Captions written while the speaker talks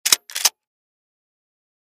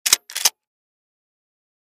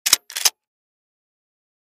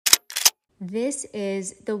This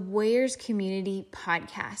is the Warriors Community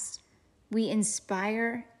Podcast. We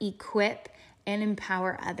inspire, equip, and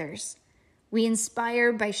empower others. We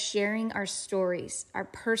inspire by sharing our stories, our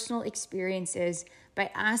personal experiences, by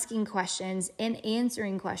asking questions and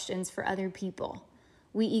answering questions for other people.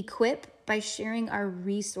 We equip by sharing our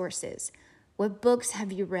resources. What books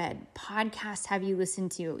have you read? Podcasts have you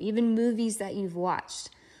listened to? Even movies that you've watched?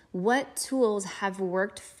 What tools have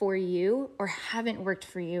worked for you or haven't worked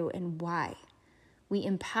for you, and why? We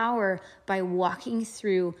empower by walking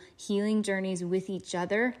through healing journeys with each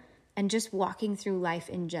other and just walking through life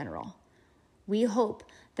in general. We hope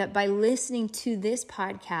that by listening to this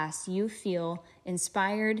podcast, you feel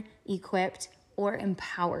inspired, equipped, or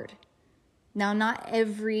empowered. Now, not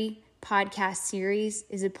every podcast series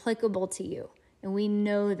is applicable to you, and we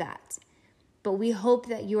know that. But we hope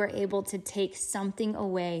that you are able to take something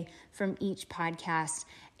away from each podcast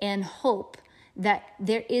and hope that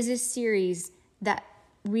there is a series that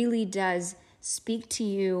really does speak to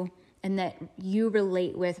you and that you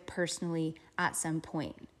relate with personally at some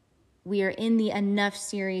point. We are in the Enough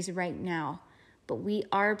series right now, but we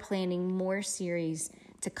are planning more series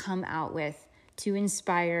to come out with to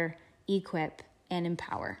inspire, equip, and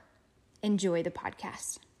empower. Enjoy the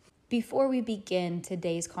podcast. Before we begin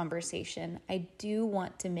today's conversation, I do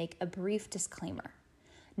want to make a brief disclaimer.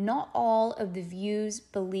 Not all of the views,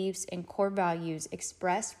 beliefs, and core values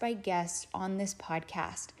expressed by guests on this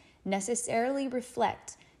podcast necessarily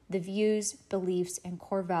reflect the views, beliefs, and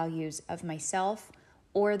core values of myself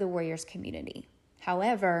or the Warriors community.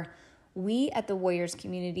 However, we at the Warriors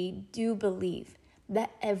community do believe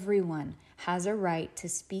that everyone has a right to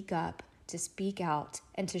speak up, to speak out,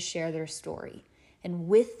 and to share their story. And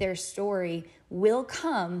with their story will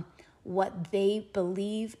come what they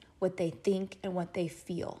believe, what they think, and what they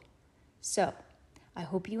feel. So I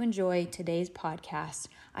hope you enjoy today's podcast.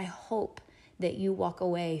 I hope that you walk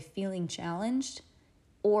away feeling challenged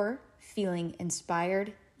or feeling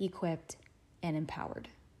inspired, equipped, and empowered.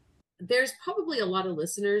 There's probably a lot of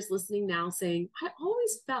listeners listening now saying, I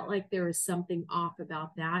always felt like there was something off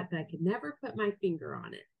about that, but I could never put my finger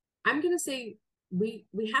on it. I'm going to say we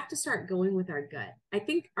have to start going with our gut. I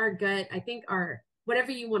think our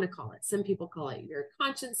whatever you want to call it. Some people call it your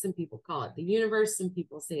conscience. Some people call it the universe. Some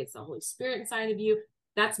people say it's the Holy Spirit inside of you.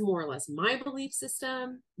 That's more or less my belief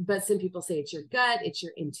system. But some people say it's your gut, it's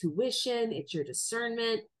your intuition, it's your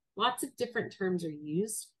discernment. Lots of different terms are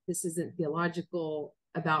used. This isn't theological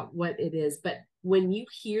about what it is, but when you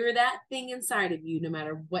hear that thing inside of you, no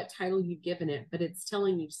matter what title you've given it, but it's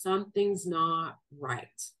telling you something's not right.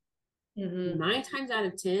 9 times out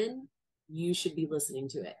of 10, you should be listening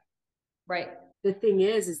to it. Right. The thing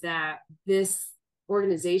is that this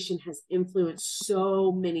organization has influenced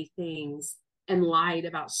so many things and lied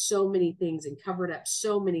about so many things and covered up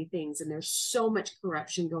so many things. And there's so much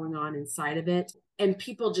corruption going on inside of it. And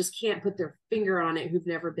people just can't put their finger on it who've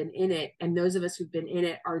never been in it. And those of us who've been in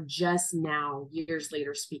it are just now, years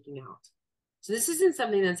later, speaking out. So this isn't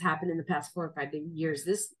something that's happened in the past 4 or 5 years.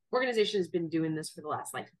 This organization has been doing this for the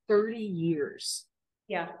last 30 years.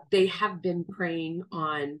 Yeah. They have been preying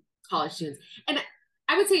on college students. And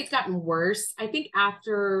I would say it's gotten worse. I think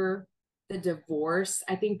after the divorce,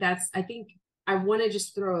 I think I want to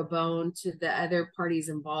just throw a bone to the other parties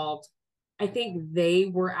involved. I think they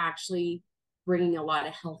were actually bringing a lot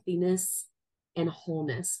of healthiness and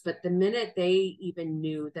wholeness. But the minute they even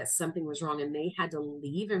knew that something was wrong and they had to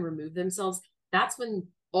leave and remove themselves, that's when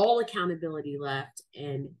all accountability left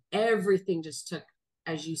and everything just took,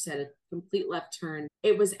 as you said, a complete left turn.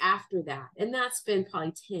 It was after that. And that's been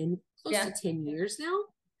probably close to 10 years now.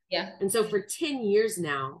 Yeah. And so for 10 years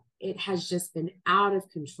now, it has just been out of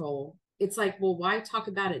control. It's like, well, why talk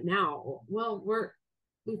about it now? Well, we're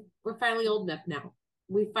finally old enough now.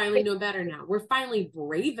 We finally know better now. We're finally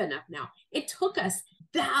brave enough now. It took us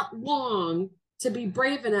that long to be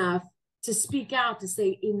brave enough to speak out, to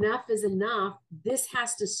say enough is enough. This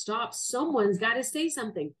has to stop. Someone's got to say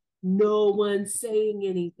something. No one's saying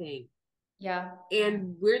anything. Yeah.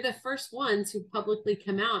 And we're the first ones who publicly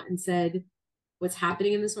come out and said, what's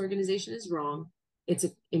happening in this organization is wrong. It's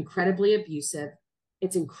incredibly abusive.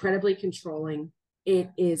 It's incredibly controlling.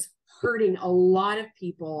 It is hurting a lot of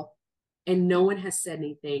people. And no one has said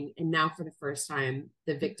anything. And now for the first time,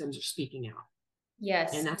 the victims are speaking out.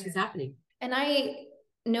 Yes. And that's what's happening. And I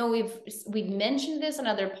know we've mentioned this on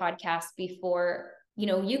other podcasts before.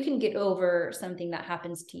 You can get over something that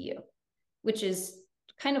happens to you, which is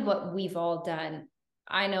kind of what we've all done.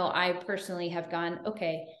 I know I personally have gone,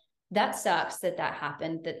 okay, that sucks that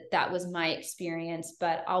happened, that was my experience,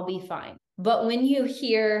 but I'll be fine. But when you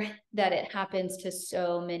hear that it happens to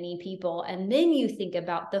so many people, and then you think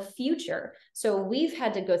about the future. So we've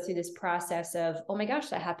had to go through this process of, oh my gosh,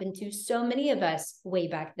 that happened to so many of us way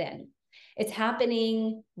back then. It's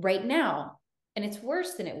happening right now, and it's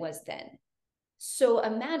worse than it was then. So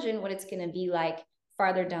imagine what it's going to be like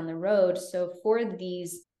farther down the road. So for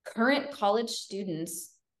these current college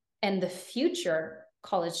students and the future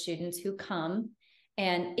college students who come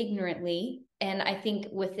and ignorantly, and I think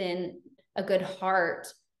within a good heart,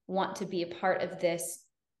 want to be a part of this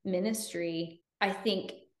ministry, I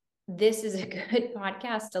think this is a good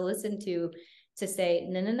podcast to listen to say,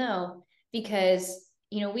 no, because,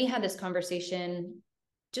 we had this conversation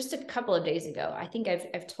just a couple of days ago. I think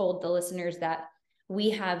I've told the listeners that we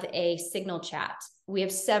have a Signal chat. We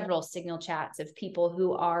have several Signal chats of people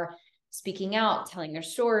who are speaking out, telling their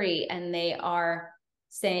story, and they are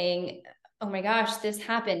saying, oh my gosh, this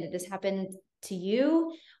happened. Did this happen to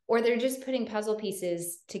you? Or they're just putting puzzle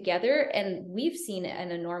pieces together. And we've seen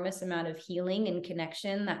an enormous amount of healing and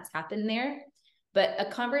connection that's happened there. But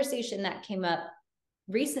a conversation that came up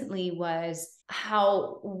recently was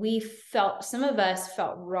how some of us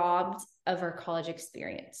felt robbed of our college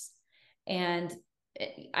experience. And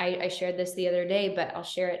I shared this the other day, but I'll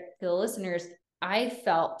share it to the listeners. I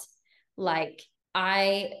felt like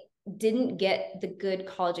I didn't get the good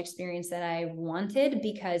college experience that I wanted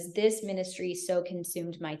because this ministry so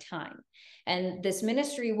consumed my time. And this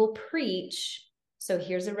ministry will preach. So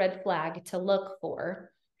here's a red flag to look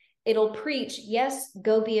for. It'll preach, yes,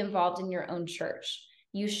 go be involved in your own church.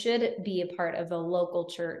 You should be a part of a local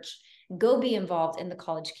church. Go be involved in the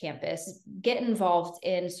college campus. Get involved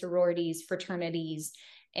in sororities, fraternities,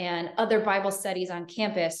 and other Bible studies on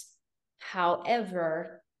campus.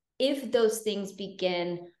 However, if those things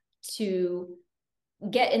begin to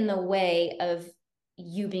get in the way of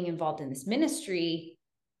you being involved in this ministry,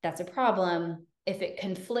 that's a problem. If it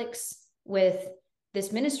conflicts with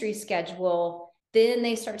this ministry schedule, then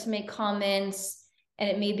they start to make comments, and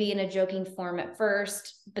it may be in a joking form at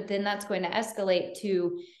first, but then that's going to escalate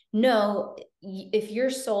to, no, if you're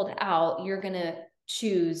sold out, you're going to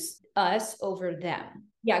choose us over them.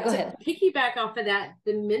 Yeah, go ahead. Piggyback off of that,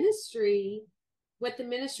 what the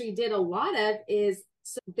ministry did a lot of is,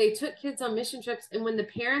 so they took kids on mission trips, and when the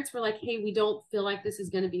parents were like, hey, we don't feel like this is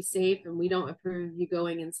going to be safe and we don't approve of you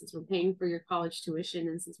going, and since we're paying for your college tuition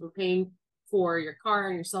and since we're paying for your car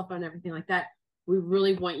and your cell phone and everything like that, we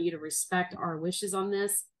really want you to respect our wishes on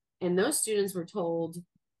this. And those students were told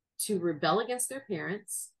to rebel against their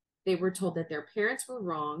parents. They were told that their parents were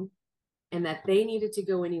wrong and that they needed to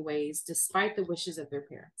go anyways, despite the wishes of their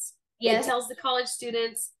parents. Yes. It tells the college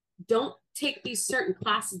students, don't take these certain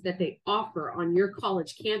classes that they offer on your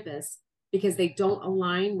college campus because they don't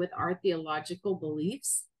align with our theological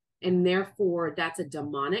beliefs. And therefore, that's a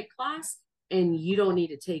demonic class and you don't need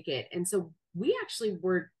to take it. And so we actually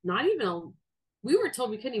were we were told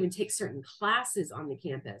we couldn't even take certain classes on the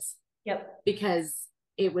campus. Yep. Because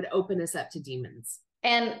it would open us up to demons.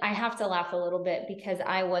 And I have to laugh a little bit because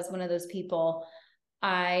I was one of those people.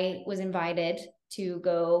 I was invited to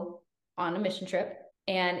go on a mission trip,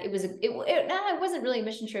 and it wasn't really a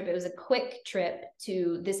mission trip. It was a quick trip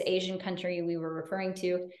to this Asian country we were referring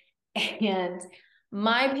to. And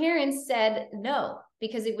my parents said no,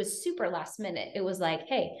 because it was super last minute. It was like,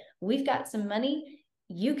 hey, we've got some money.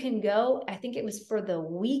 You can go. I think it was for the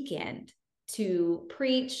weekend to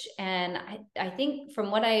preach. And I think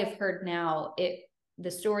from what I have heard now,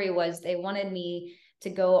 the story was they wanted me to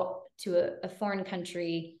go to a foreign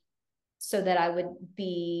country so that I would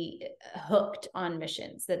be hooked on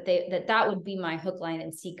missions, that would be my hook, line,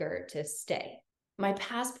 and seeker to stay. My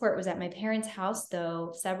passport was at my parents' house,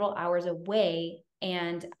 though, several hours away,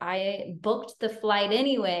 and I booked the flight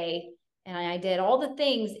anyway, and I did all the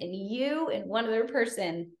things, and you and one other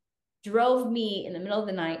person drove me in the middle of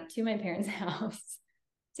the night to my parents' house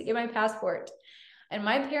to get my passport. And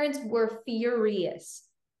my parents were furious.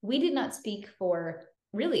 We did not speak for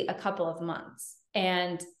really a couple of months.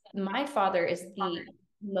 And my father is the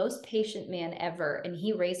most patient man ever. And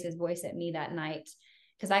he raised his voice at me that night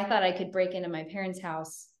because I thought I could break into my parents'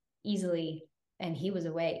 house easily. And he was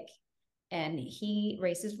awake. And he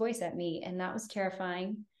raised his voice at me. And that was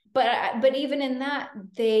terrifying. But even in that,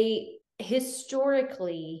 they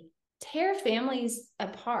historically tear families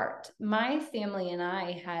apart. My family and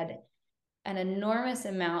I had an enormous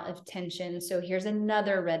amount of tension. So here's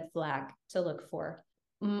another red flag to look for.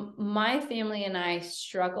 My family and I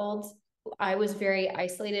struggled. I was very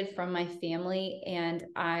isolated from my family, and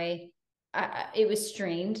it was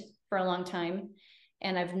strained for a long time.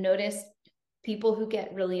 And I've noticed people who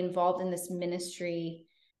get really involved in this ministry,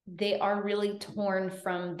 they are really torn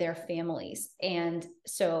from their families. And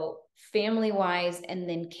so family wise, and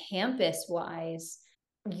then campus wise,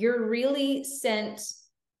 you're really sent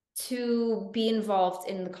to be involved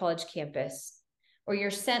in the college campus, or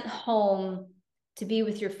you're sent home to be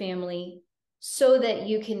with your family so that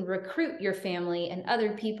you can recruit your family and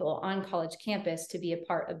other people on college campus to be a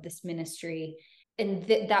part of this ministry. And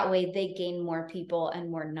that way they gain more people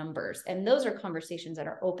and more numbers. And those are conversations that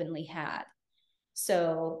are openly had.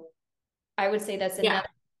 So I would say that's another to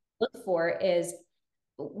look for is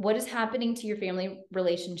what is happening to your family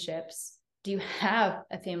relationships? Do you have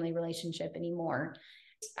a family relationship anymore?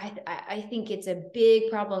 I think it's a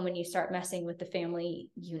big problem when you start messing with the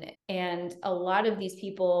family unit. And a lot of these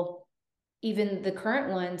people, even the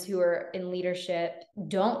current ones who are in leadership,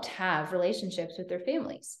 don't have relationships with their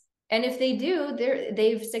families. And if they do,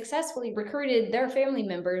 they've successfully recruited their family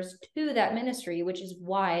members to that ministry, which is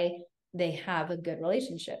why they have a good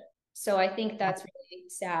relationship. So I think that's really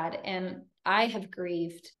sad. And I have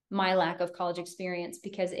grieved my lack of college experience,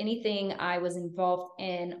 because anything I was involved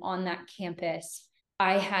in on that campus,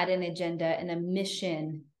 I had an agenda and a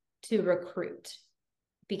mission to recruit,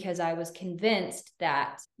 because I was convinced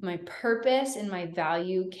that my purpose and my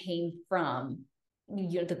value came from,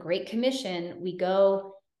 the Great Commission. We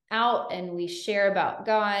go out and we share about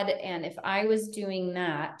God. And if I was doing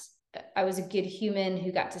that, I was a good human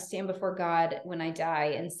who got to stand before God when I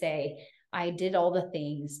die and say, I did all the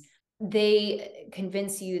things. They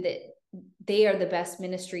convince you that they are the best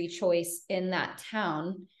ministry choice in that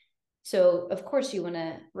town. So of course you want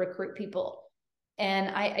to recruit people. And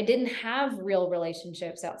I didn't have real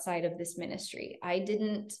relationships outside of this ministry. I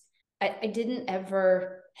didn't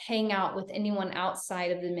ever hang out with anyone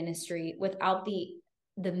outside of the ministry without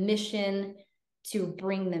the mission to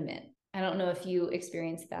bring them in. I don't know if you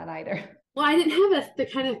experienced that either. Well, I didn't have the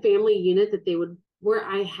kind of family unit that they would, where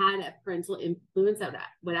I had a parental influence that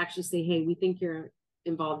would actually say, hey, we think you're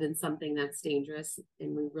involved in something that's dangerous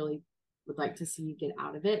and we really would like to see you get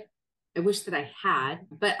out of it. I wish that I had,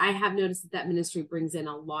 but I have noticed that ministry brings in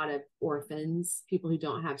a lot of orphans, people who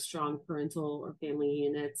don't have strong parental or family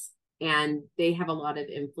units, and they have a lot of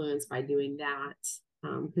influence by doing that,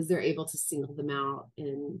 because they're able to single them out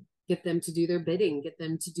and get them to do their bidding, get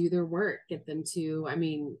them to do their work, get them to,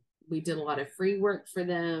 we did a lot of free work for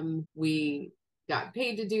them. We got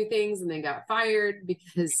paid to do things and then got fired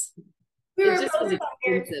because it just was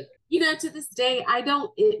expensive. To this day, I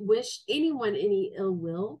don't wish anyone any ill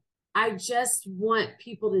will. I just want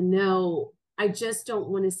people to know, I just don't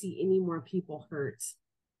want to see any more people hurt.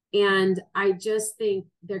 And I just think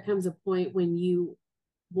there comes a point when you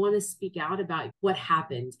want to speak out about what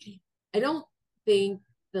happened. I don't think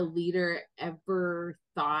the leader ever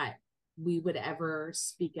thought we would ever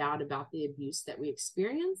speak out about the abuse that we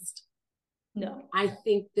experienced. No. I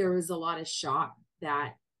think there was a lot of shock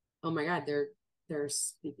that, oh my God, they're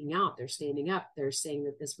speaking out, they're standing up, they're saying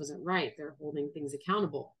that this wasn't right, they're holding things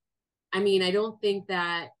accountable. I don't think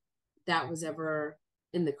that was ever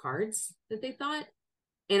in the cards that they thought.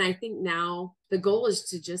 And I think now the goal is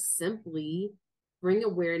to just simply bring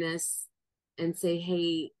awareness and say,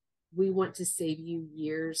 hey, we want to save you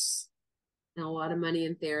years and a lot of money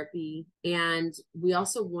in therapy. And we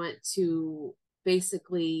also want to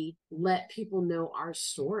basically let people know our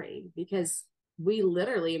story, because we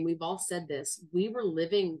literally, and we've all said this, we were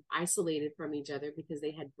living isolated from each other because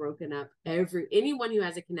they had broken up anyone who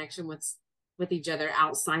has a connection with each other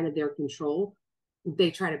outside of their control. They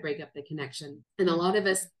try to break up the connection. And a lot of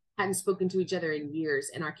us hadn't spoken to each other in years,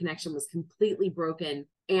 and our connection was completely broken.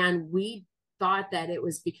 And we thought that it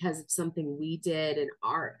was because of something we did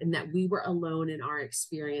and that we were alone in our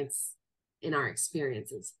experiences.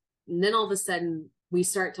 And then all of a sudden we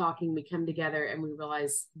start talking, we come together, and we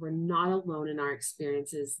realize we're not alone in our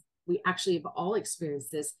experiences. We actually have all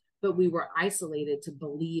experienced this, but we were isolated to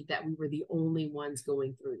believe that we were the only ones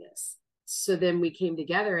going through this. So then we came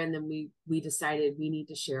together, and then we decided we need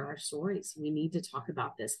to share our stories. We need to talk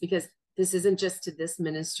about this, because this isn't just to this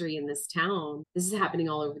ministry in this town. This is happening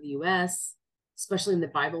all over the US, especially in the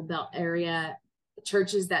Bible Belt area.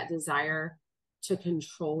 Churches that desire to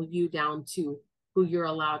control you down to who you're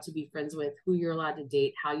allowed to be friends with, who you're allowed to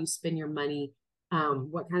date, how you spend your money,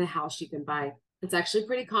 what kind of house you can buy. It's actually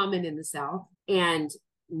pretty common in the South, and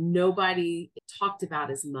nobody talked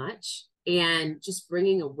about as much. And just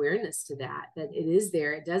bringing awareness to that it is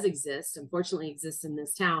there, it does exist, unfortunately exists in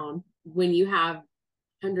this town. When you have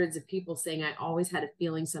hundreds of people saying, I always had a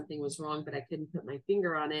feeling something was wrong, but I couldn't put my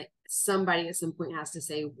finger on it, somebody at some point has to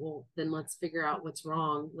say, well, then let's figure out what's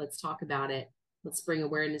wrong. Let's talk about it. Let's bring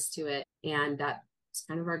awareness to it. And that's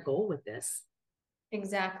kind of our goal with this.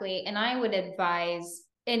 Exactly. And I would advise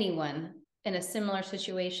anyone in a similar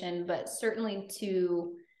situation, but certainly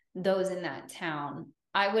to those in that town,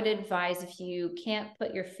 I would advise, if you can't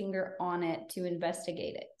put your finger on it, to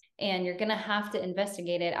investigate it. And you're going to have to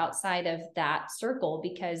investigate it outside of that circle,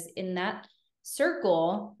 because in that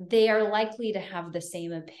circle, they are likely to have the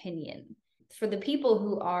same opinion. For the people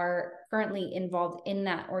who are currently involved in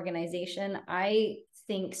that organization, I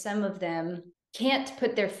think some of them can't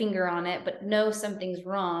put their finger on it, but know something's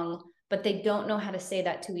wrong, but they don't know how to say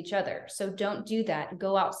that to each other. So don't do that.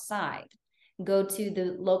 Go outside. Go to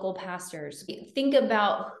the local pastors. Think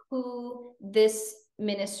about who this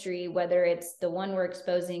ministry, whether it's the one we're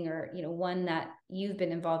exposing or, one that you've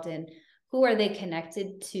been involved in, who are they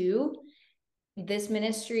connected to? This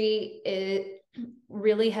ministry, it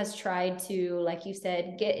really has tried to, like you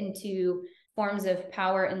said, get into forms of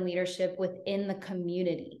power and leadership within the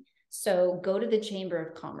community. So go to the Chamber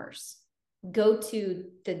of Commerce, go to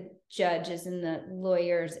the judges and the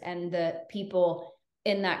lawyers and the people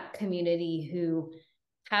in that community who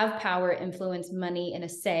have power, influence, money, and a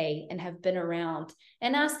say, and have been around,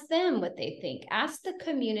 and ask them what they think. Ask the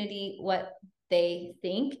community what they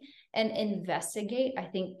think and investigate. I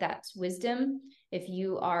think that's wisdom. If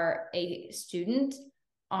you are a student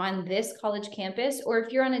on this college campus, or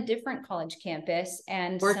if you're on a different college campus,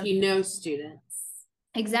 or if you know students.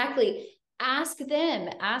 Exactly. Ask them,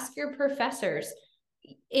 ask your professors,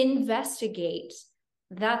 investigate.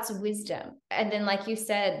 That's wisdom. And then, like you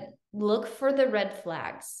said, look for the red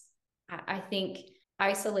flags. I think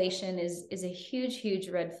isolation is a huge, huge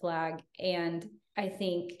red flag. And I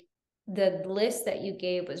think the list that you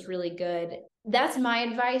gave was really good. That's my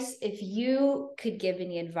advice. If you could give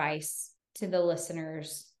any advice to the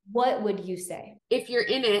listeners, what would you say? If you're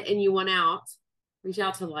in it and you want out, reach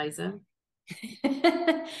out to Liza.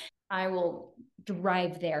 I will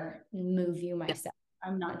drive there and move you myself.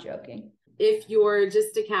 I'm not joking. If you're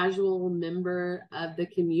just a casual member of the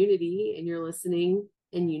community and you're listening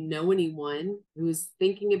and you know anyone who's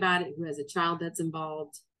thinking about it, who has a child that's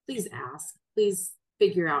involved, please ask. Please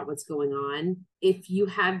figure out what's going on. If you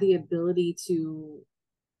have the ability to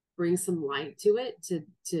bring some light to it,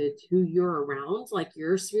 to who you're around, like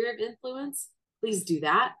your sphere of influence, please do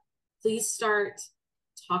that. Please start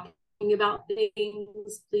talking about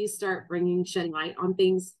things. Please start shedding light on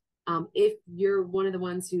things. If you're one of the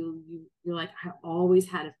ones who you're like, I always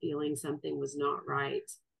had a feeling something was not right,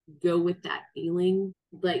 go with that feeling.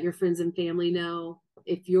 Let your friends and family know.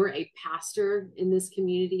 If you're a pastor in this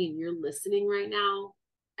community and you're listening right now,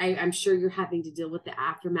 I'm sure you're having to deal with the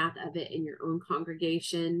aftermath of it in your own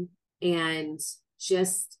congregation. And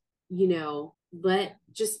just,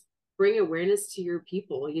 just bring awareness to your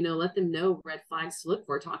people, let them know red flags to look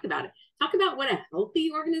for. Talk about it. Talk about what a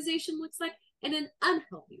healthy organization looks like and an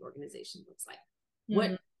unhealthy organization looks like.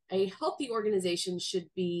 What a healthy organization should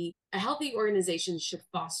be. A healthy organization should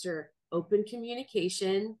foster open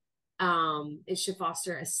communication. It should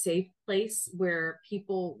foster a safe place where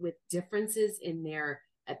people with differences in their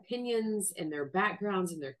opinions and their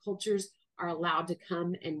backgrounds and their cultures are allowed to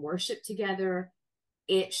come and worship together.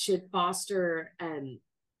 It should foster,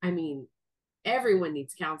 everyone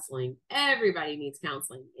needs counseling. Everybody needs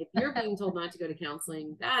counseling. If you're being told not to go to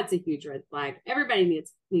counseling, that's a huge red flag. Everybody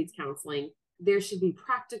needs counseling. There should be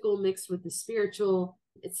practical mixed with the spiritual.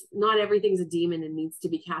 It's not everything's a demon and needs to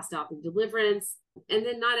be cast out through deliverance. And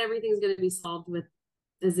then not everything's going to be solved with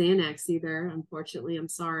a Xanax either. Unfortunately, I'm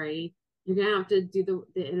sorry. You're going to have to do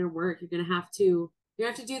the inner work. You're going to have to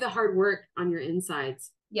do the hard work on your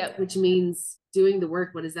insides. Yep. Which means doing the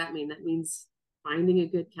work. What does that mean? That means finding a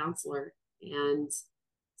good counselor and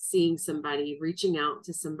seeing somebody, reaching out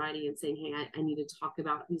to somebody and saying, hey, I need to talk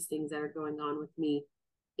about these things that are going on with me.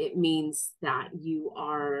 It means that you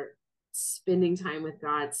are spending time with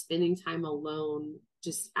God, spending time alone,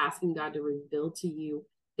 just asking God to reveal to you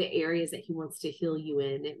the areas that he wants to heal you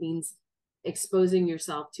in. It means exposing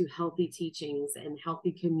yourself to healthy teachings and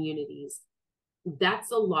healthy communities.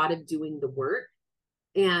 That's a lot of doing the work.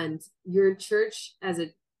 And your church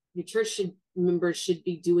members should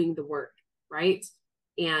be doing the work, right?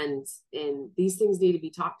 And these things need to be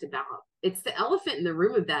talked about. It's the elephant in the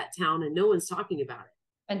room of that town, and no one's talking about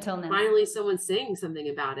it. Until now. Finally, someone's saying something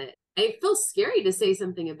about it. It feels scary to say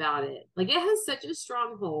something about it. Like, it has such a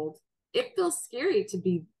strong hold. It feels scary to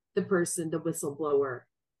be the person, the whistleblower,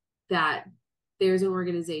 that there's an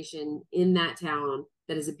organization in that town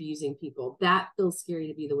that is abusing people. That feels scary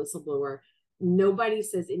to be the whistleblower. Nobody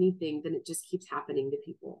says anything, then it just keeps happening to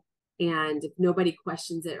people. And if nobody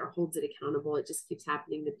questions it or holds it accountable, it just keeps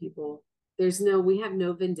happening to people. We have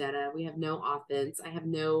no vendetta. We have no offense. I have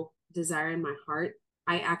no desire in my heart.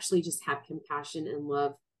 I actually just have compassion and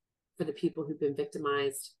love for the people who've been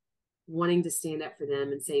victimized, wanting to stand up for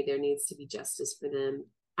them and say there needs to be justice for them.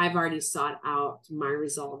 I've already sought out my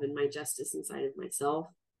resolve and my justice inside of myself,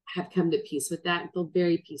 have come to peace with that and feel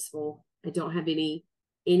very peaceful. I don't have any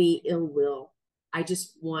ill will. I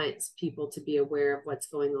just want people to be aware of what's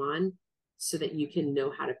going on so that you can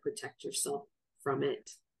know how to protect yourself from it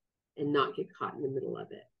and not get caught in the middle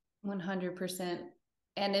of it. 100%.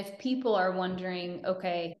 And if people are wondering,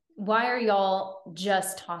 okay, why are y'all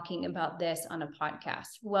just talking about this on a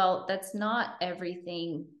podcast? Well, that's not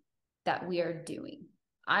everything that we are doing.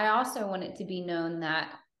 I also want it to be known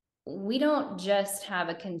that we don't just have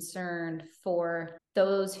a concern for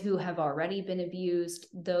those who have already been abused,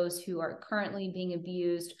 those who are currently being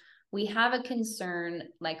abused. We have a concern,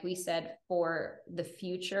 like we said, for the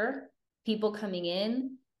future, people coming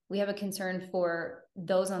in. We have a concern for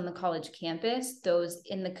those on the college campus, those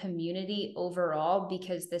in the community overall,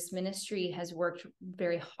 because this ministry has worked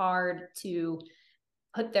very hard to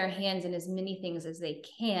put their hands in as many things as they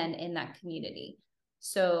can in that community.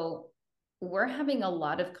 So we're having a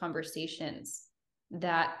lot of conversations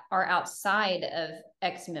that are outside of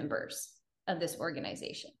ex-members of this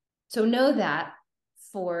organization. So know that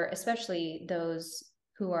for especially those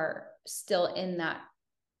who are still in that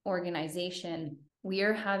organization, we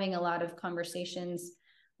are having a lot of conversations.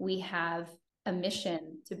 We have a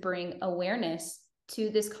mission to bring awareness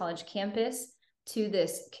to this college campus, to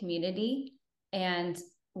this community, and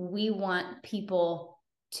we want people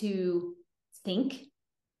to think,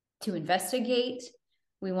 to investigate.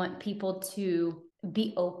 We want people to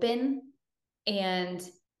be open and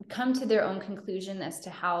come to their own conclusion as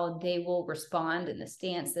to how they will respond and the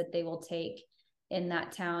stance that they will take in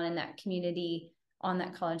that town, in that community, on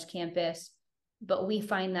that college campus. But we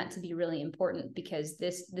find that to be really important because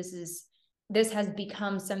this has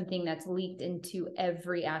become something that's leaked into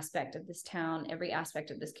every aspect of this town, every aspect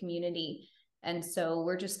of this community. And so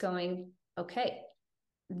we're just going, okay,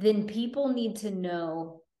 then people need to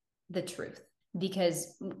know the truth,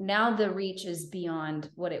 because now the reach is beyond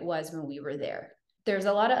what it was when we were there. There's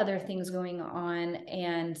a lot of other things going on,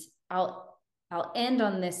 and I'll end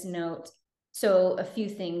on this note. So a few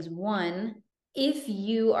things. One, if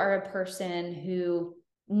you are a person who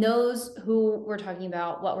knows who we're talking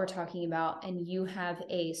about, what we're talking about, and you have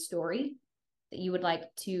a story that you would like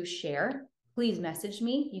to share, please message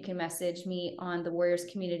me. You can message me on the Warriors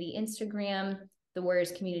Community Instagram, the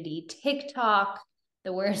Warriors Community TikTok,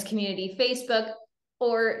 the Warriors Community Facebook,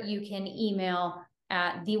 or you can email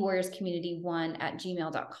at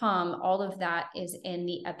thewarriorscommunity1@gmail.com. All of that is in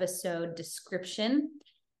the episode description.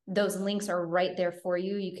 Those links are right there for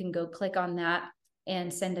you. You can go click on that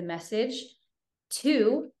and send a message.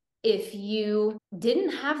 Two, if you didn't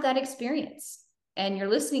have that experience and you're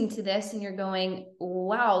listening to this and you're going,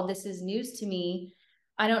 wow, this is news to me.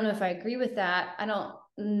 I don't know if I agree with that. I don't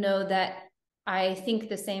know that I think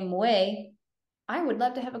the same way. I would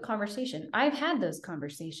love to have a conversation. I've had those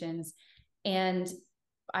conversations, and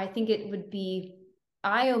I think it would be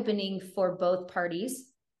eye-opening for both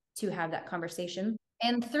parties to have that conversation.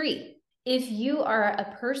 And three, if you are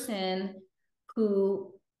a person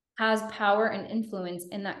who has power and influence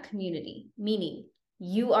in that community, meaning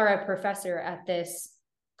you are a professor at this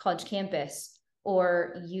college campus,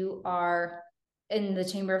 or you are in the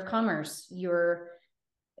Chamber of Commerce, you're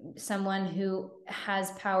someone who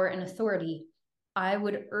has power and authority, I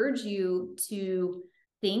would urge you to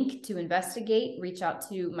think, to investigate, reach out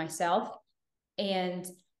to myself and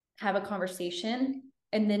have a conversation,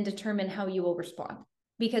 and then determine how you will respond,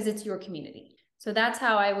 because it's your community. So that's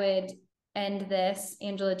how I would end this.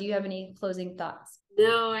 Angela, do you have any closing thoughts?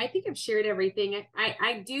 No, I think I've shared everything.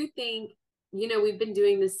 I do think, we've been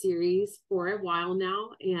doing this series for a while now,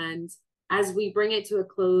 and as we bring it to a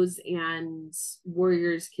close and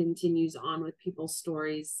Warriors continues on with people's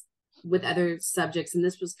stories with other subjects, and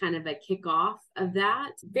this was kind of a kickoff of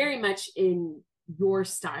that, very much in your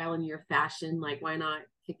style and your fashion. Like, why not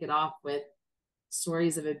kick it off with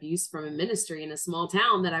stories of abuse from a ministry in a small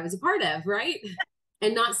town that I was a part of, right?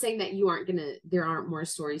 And not saying that there aren't more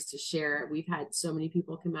stories to share. We've had so many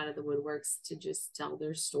people come out of the woodworks to just tell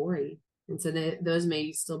their story. And so those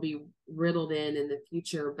may still be riddled in the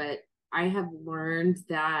future, but I have learned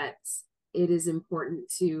that it is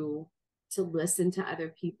important to listen to other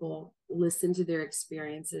people, listen to their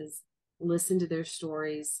experiences, listen to their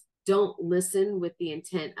stories. Don't listen with the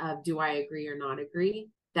intent of, do I agree or not agree?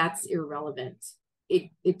 That's irrelevant.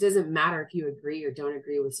 It doesn't matter if you agree or don't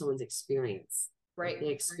agree with someone's experience. Right. If they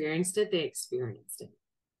experienced it, they experienced it.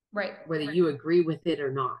 Right. Whether you agree with it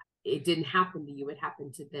or not. It didn't happen to you, it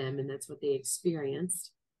happened to them, and that's what they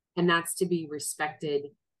experienced. And that's to be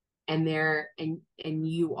respected and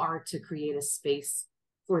you are to create a space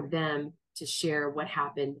for them to share what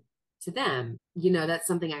happened to them. That's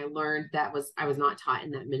something I learned I was not taught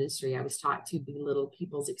in that ministry. I was taught to belittle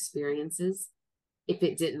people's experiences if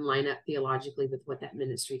it didn't line up theologically with what that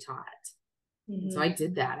ministry taught. Mm-hmm. So I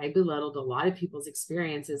did that. I belittled a lot of people's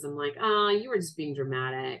experiences. I'm like, oh, you were just being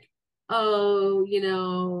dramatic.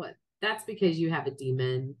 Oh, that's because you have a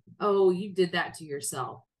demon. Oh, you did that to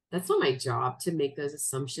yourself. That's not my job to make those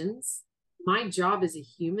assumptions. My job as a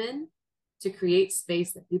human to create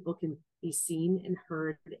space that people can be seen and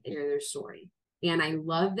heard and hear their story. And I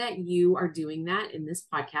love that you are doing that in this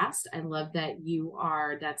podcast. I love that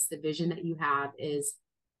that's the vision that you have, is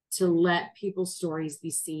to let people's stories be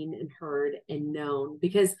seen and heard and known,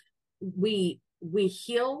 because we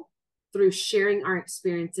heal through sharing our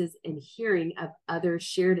experiences and hearing of other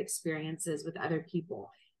shared experiences with other people.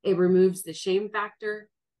 It removes the shame factor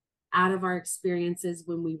out of our experiences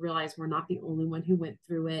when we realize we're not the only one who went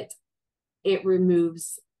through it. It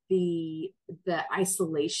removes the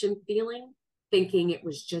isolation feeling, thinking it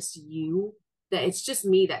was just you, that it's just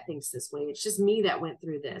me that thinks this way. It's just me that went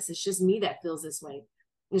through this. It's just me that feels this way.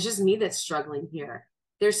 It's just me that's struggling here.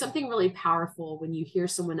 There's something really powerful when you hear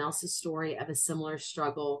someone else's story of a similar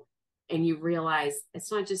struggle and you realize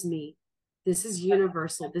it's not just me. This is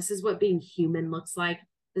universal. This is what being human looks like.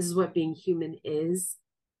 This is what being human is.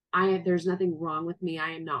 There's nothing wrong with me.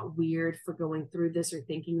 I am not weird for going through this or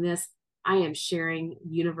thinking this. I am sharing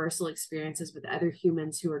universal experiences with other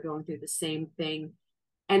humans who are going through the same thing.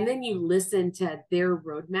 And then you listen to their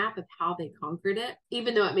roadmap of how they conquered it,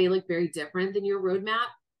 even though it may look very different than your roadmap.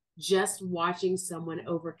 Just watching someone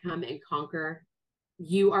overcome and conquer,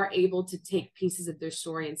 you are able to take pieces of their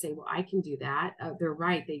story and say, well, I can do that. They're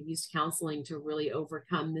right. They used counseling to really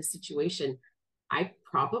overcome this situation. I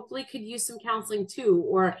probably could use some counseling too.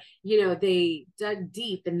 Or, they dug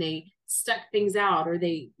deep and they stuck things out, or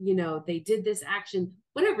they did this action,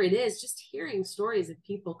 whatever it is. Just hearing stories of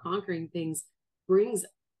people conquering things brings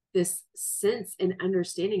this sense and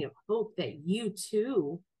understanding of hope that you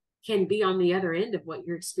too can be on the other end of what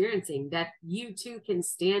you're experiencing, that you too can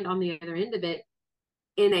stand on the other end of it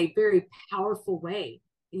in a very powerful way.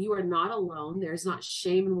 You are not alone. There's not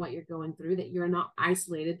shame in what you're going through, that you're not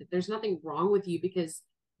isolated, that there's nothing wrong with you because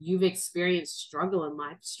you've experienced struggle in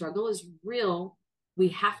life. Struggle is real. We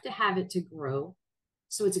have to have it to grow.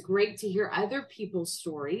 So it's great to hear other people's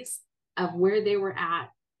stories of where they were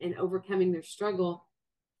at and overcoming their struggle,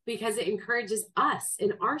 because it encourages us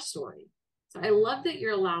in our story. So I love that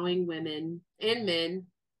you're allowing women and men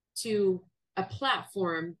to a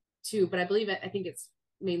platform to, but I think it's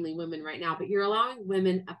mainly women right now, but you're allowing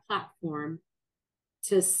women a platform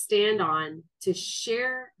to stand on, to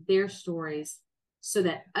share their stories so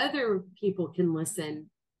that other people can listen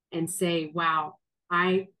and say, wow,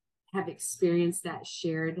 I have experienced that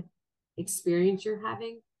shared experience you're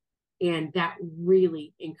having. And that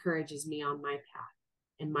really encourages me on my path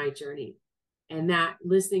and my journey. And that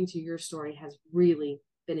listening to your story has really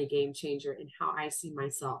been a game changer in how I see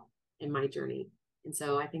myself in my journey. And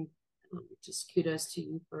so I think just kudos to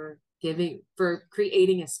you for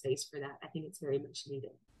creating a space for that. I think it's very much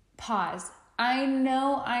needed. Pause. I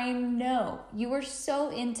know you were so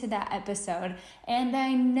into that episode, and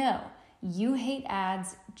I know you hate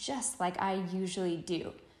ads just like I usually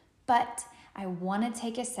do. But I want to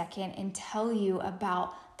take a second and tell you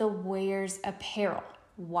about the Warriors Apparel.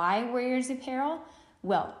 Why Warriors Apparel?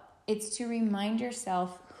 Well, it's to remind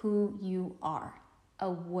yourself who you are,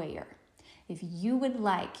 a warrior. If you would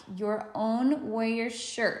like your own Warriors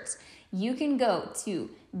shirts, you can go to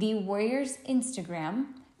the Warriors Instagram,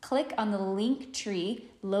 click on the link tree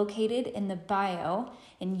located in the bio,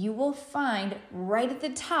 and you will find right at the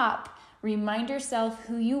top, Remind Yourself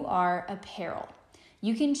Who You Are apparel.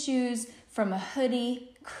 You can choose from a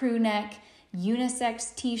hoodie, crew neck,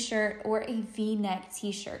 unisex t-shirt, or a v-neck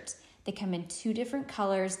t-shirt. They come in 2 different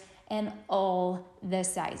colors and all the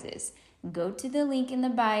sizes. Go to the link in the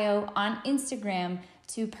bio on Instagram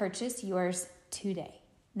to purchase yours today.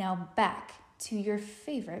 Now back to your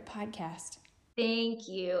favorite podcast. Thank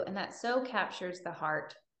you. And that so captures the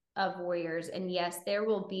heart of Warriors. And yes, there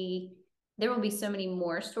will be so many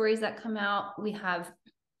more stories that come out. We have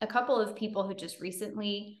a couple of people who just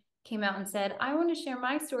recently came out and said, I want to share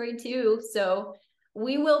my story too. So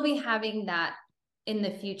we will be having that in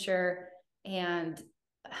the future. And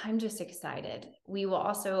I'm just excited. We will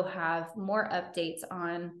also have more updates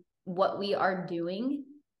on what we are doing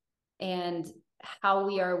and how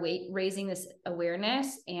we are raising this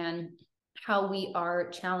awareness and how we are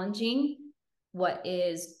challenging what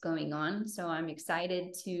is going on. So I'm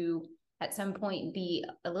excited to at some point be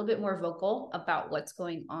a little bit more vocal about what's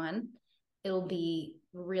going on, it'll be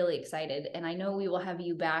really excited. And I know we will have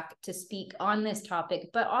you back to speak on this topic,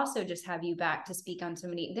 but also just have you back to speak on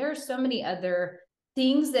there are so many other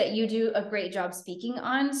things that you do a great job speaking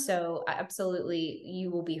on. So absolutely,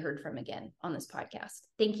 you will be heard from again on this podcast.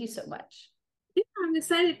 Thank you so much. Yeah, I'm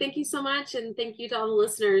excited. Thank you so much. And thank you to all the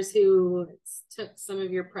listeners who took some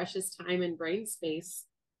of your precious time and brain space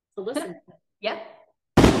to listen. Yeah.